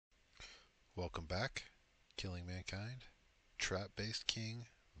Welcome back. Killing Mankind. Trap-Based King,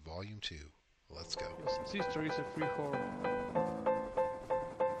 Volume 2. Let's go. Yes, sister is a free whore.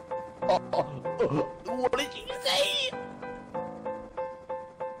 What did you say?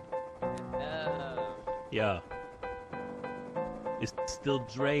 Yeah. It's still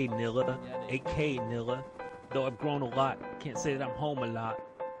Dre, Nilla. AK, Nilla. Though I've grown a lot, can't say that I'm home a lot.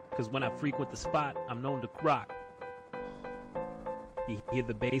 Cause when I frequent the spot, I'm known to rock. You hear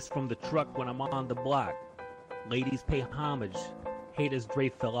the bass from the truck when I'm on the block. Ladies pay homage. Haters Dre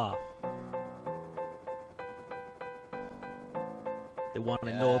fell off. They want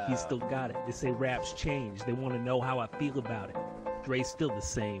to know if he still got it. They say raps change. They want to know how I feel about it. Dre's still the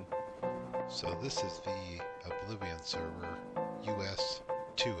same. So this is the Oblivion server, US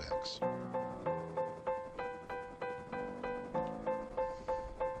 2X.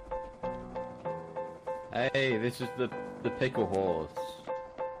 Hey, this is the pickle horse.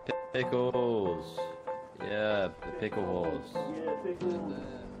 Pickles. Yeah, the pickle horse. Yeah, pickle.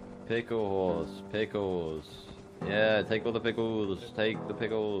 Pickle horse. Pickles. Yeah, take all the pickles. Take the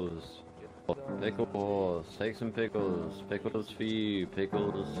pickles. Pickle horse. Take some pickles. Pickles for you.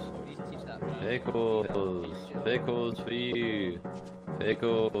 Pickles. Pickles. Pickles for you.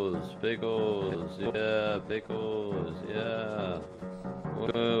 Pickles. Pickles. Yeah, pickles. Yeah.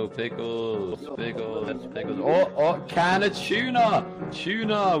 Whoa, pickles, pickles, pickles. Oh, can of tuna!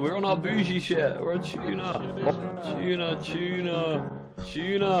 Tuna! We're on our bougie shit. We're on tuna. Oh,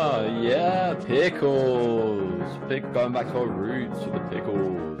 tuna. Yeah, pickles. Going back to our roots with the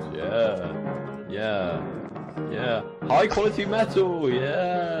pickles. Yeah. High quality metal.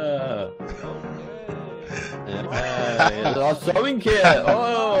 Yeah. Yeah. Our sewing kit.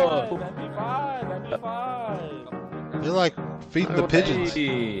 Oh. That'd be fine. You're like feeding the pigeons.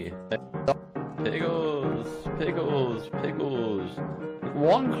 Pickles.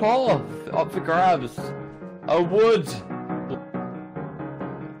 One cloth up for grabs. A wood.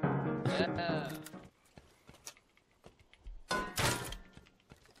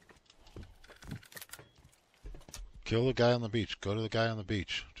 Kill the guy on the beach. Go to the guy on the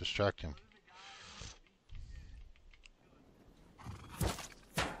beach. Distract him.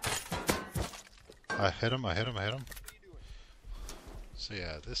 I hit him. So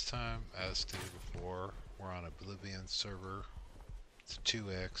yeah, this time, as stated before, we're on Oblivion server. It's a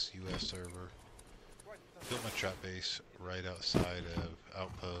 2X US server. Built my trap base right outside of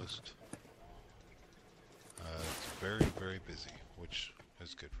Outpost. It's very, very busy, which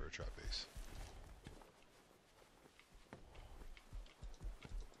is good for a trap base.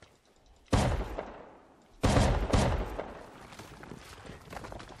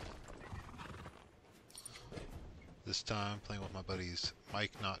 This time playing with my buddies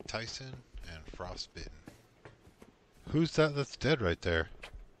Mike Not Tyson and Frostbitten. Who's that that's dead right there?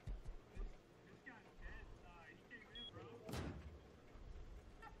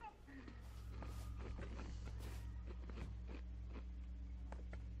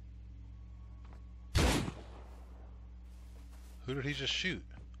 Who did he just shoot?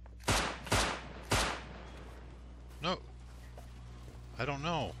 No. I don't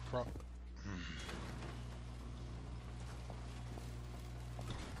know.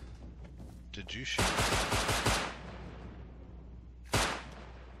 Did you shoot? I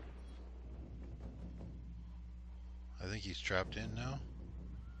think he's trapped in now.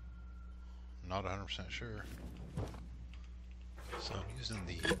 I'm not 100% sure. So I'm using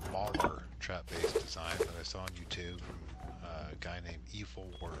the Mauler trap-based design that I saw on YouTube from a guy named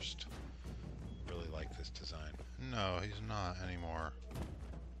Evil Worst. Really like this design. No, he's not anymore.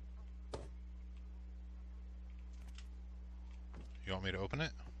 You want me to open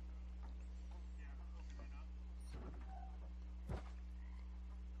it?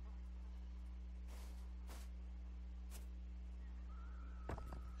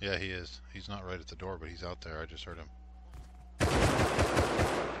 Yeah, he is. He's not right at the door, but he's out there. I just heard him.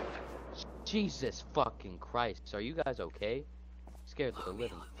 Jesus fucking Christ. Are you guys okay? Scared the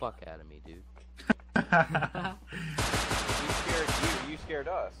living fuck out of me, dude. You scared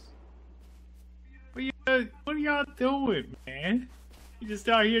us. What are y'all doing, man? You just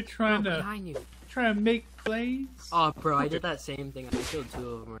out here trying to make plays? Oh, bro, I did that same thing. I killed 2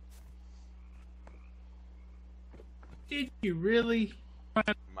 of them. Did you really?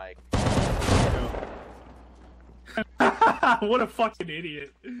 Mike. What a fucking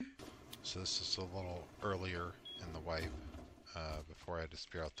idiot. So this is a little earlier in the wipe, before I had to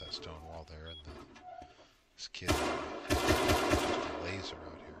spear out that stone wall there, and then this kid just a laser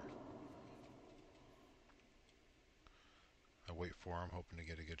out here. I wait for him, hoping to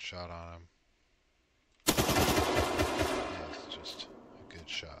get a good shot on him. Yeah, it's just a good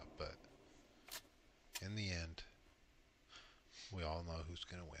shot, but We all know who's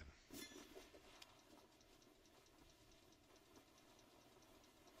gonna win.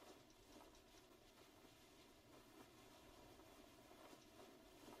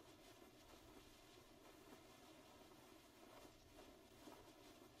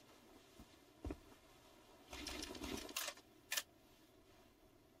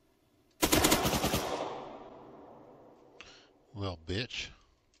 Well, bitch.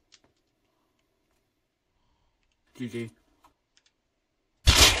 GG.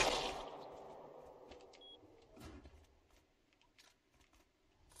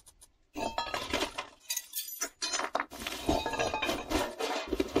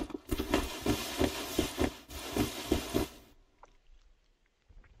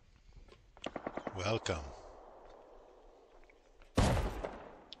 Welcome.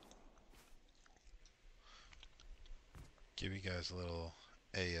 Give you guys a little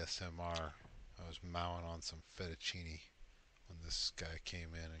ASMR. I was mowing on some fettuccine when this guy came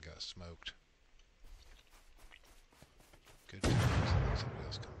in and got smoked. Good times. I think somebody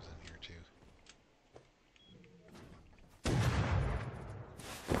else comes in here too.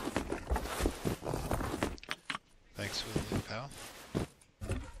 Thanks for the loot, pal.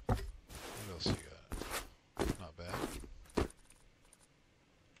 What else you got? Not bad.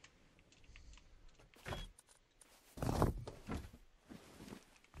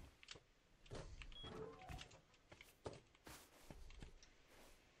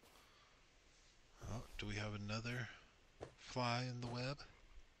 Oh, do we have another fly in the web?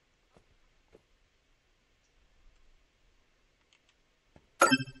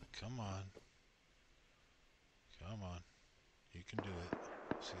 Come on. Come on. You can do it.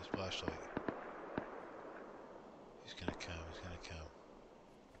 See his flashlight. He's gonna come, he's gonna come.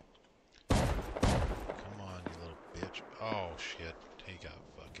 Come on, you little bitch. Oh shit. He got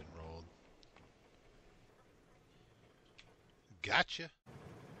fucking rolled. Gotcha!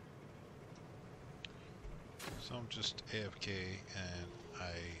 So I'm just AFK and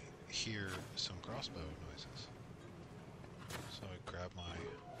I hear some crossbow noises. So I grab my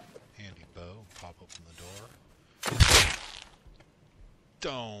handy bow and pop open the door.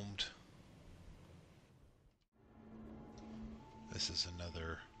 Domed! This is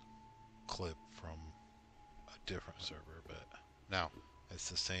another clip from a different server, but now it's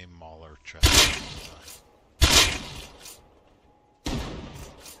the same Mauler trap.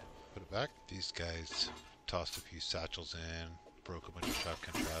 Put it back. These guys tossed a few satchels in, broke a bunch of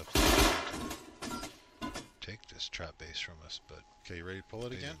shotgun traps. Take this trap base from us, but okay, you ready to pull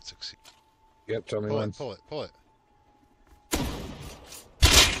it again? Succeed. Yep, tell me Pull when. it, pull it, pull it.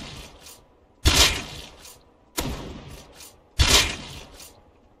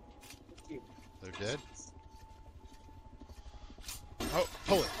 They're dead? Oh,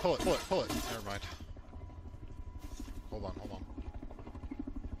 pull it, pull it, pull it, pull it. Never mind. Hold on, hold on.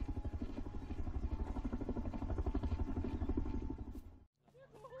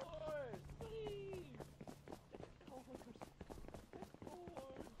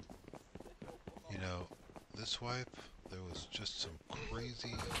 You know, this wipe, there was just some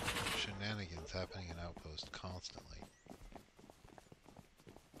crazy shenanigans happening in Outpost constantly.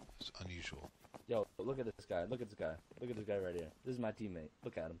 It's unusual. Yo, look at this guy. Look at this guy. Look at this guy right here. This is my teammate.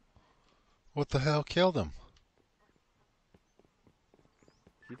 Look at him. What the hell killed him?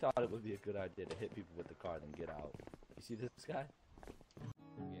 He thought it would be a good idea to hit people with the car then get out. You see this guy?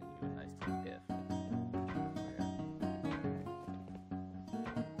 Yeah, you a nice team gift. Come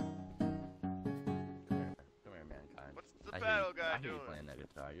here, mankind. What's the I battle guy I hear you doing? playing that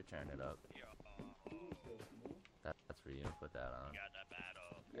guitar. You're turning it up. That's for you. Put that on. Got that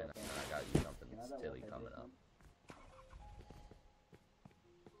battle. And I got you something silly coming up.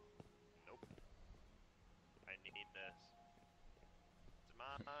 Nope. I need this. It's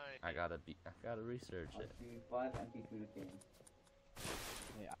mine. I gotta research it.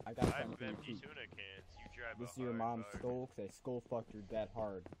 Hey, I got 5 something for you empty too. tuna cans. You drive This a is your hard mom's car. skull, 'cause I skull fucked your dad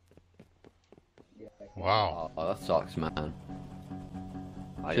hard. Wow. Oh, that sucks, man.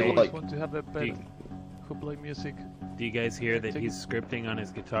 I Hey, like. want to have a Do you, who play music. do you guys hear that he's scripting on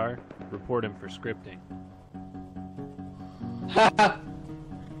his guitar? Report him for scripting.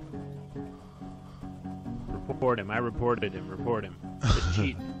 Report him. I reported him. Report him. Just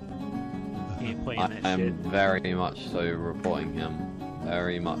cheating. He ain't playing that I am shit. very much so reporting him.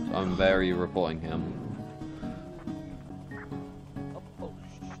 Very much. I'm very reporting him.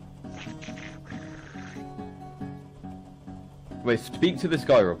 Wait, speak to this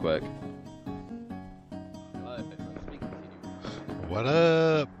guy real quick. What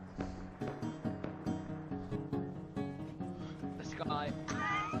up? This guy.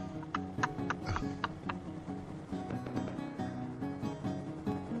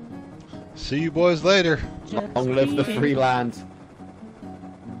 See you boys later. Long live the free land.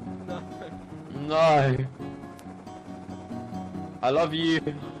 No. I love you.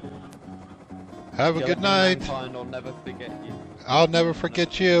 Have a good night. Mankind, I'll never forget you. I'll never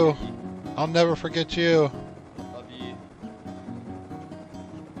forget you. I'll never forget you. Love you.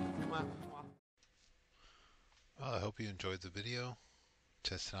 Well, I hope you enjoyed the video.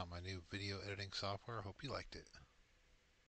 Testing out my new video editing software. Hope you liked it.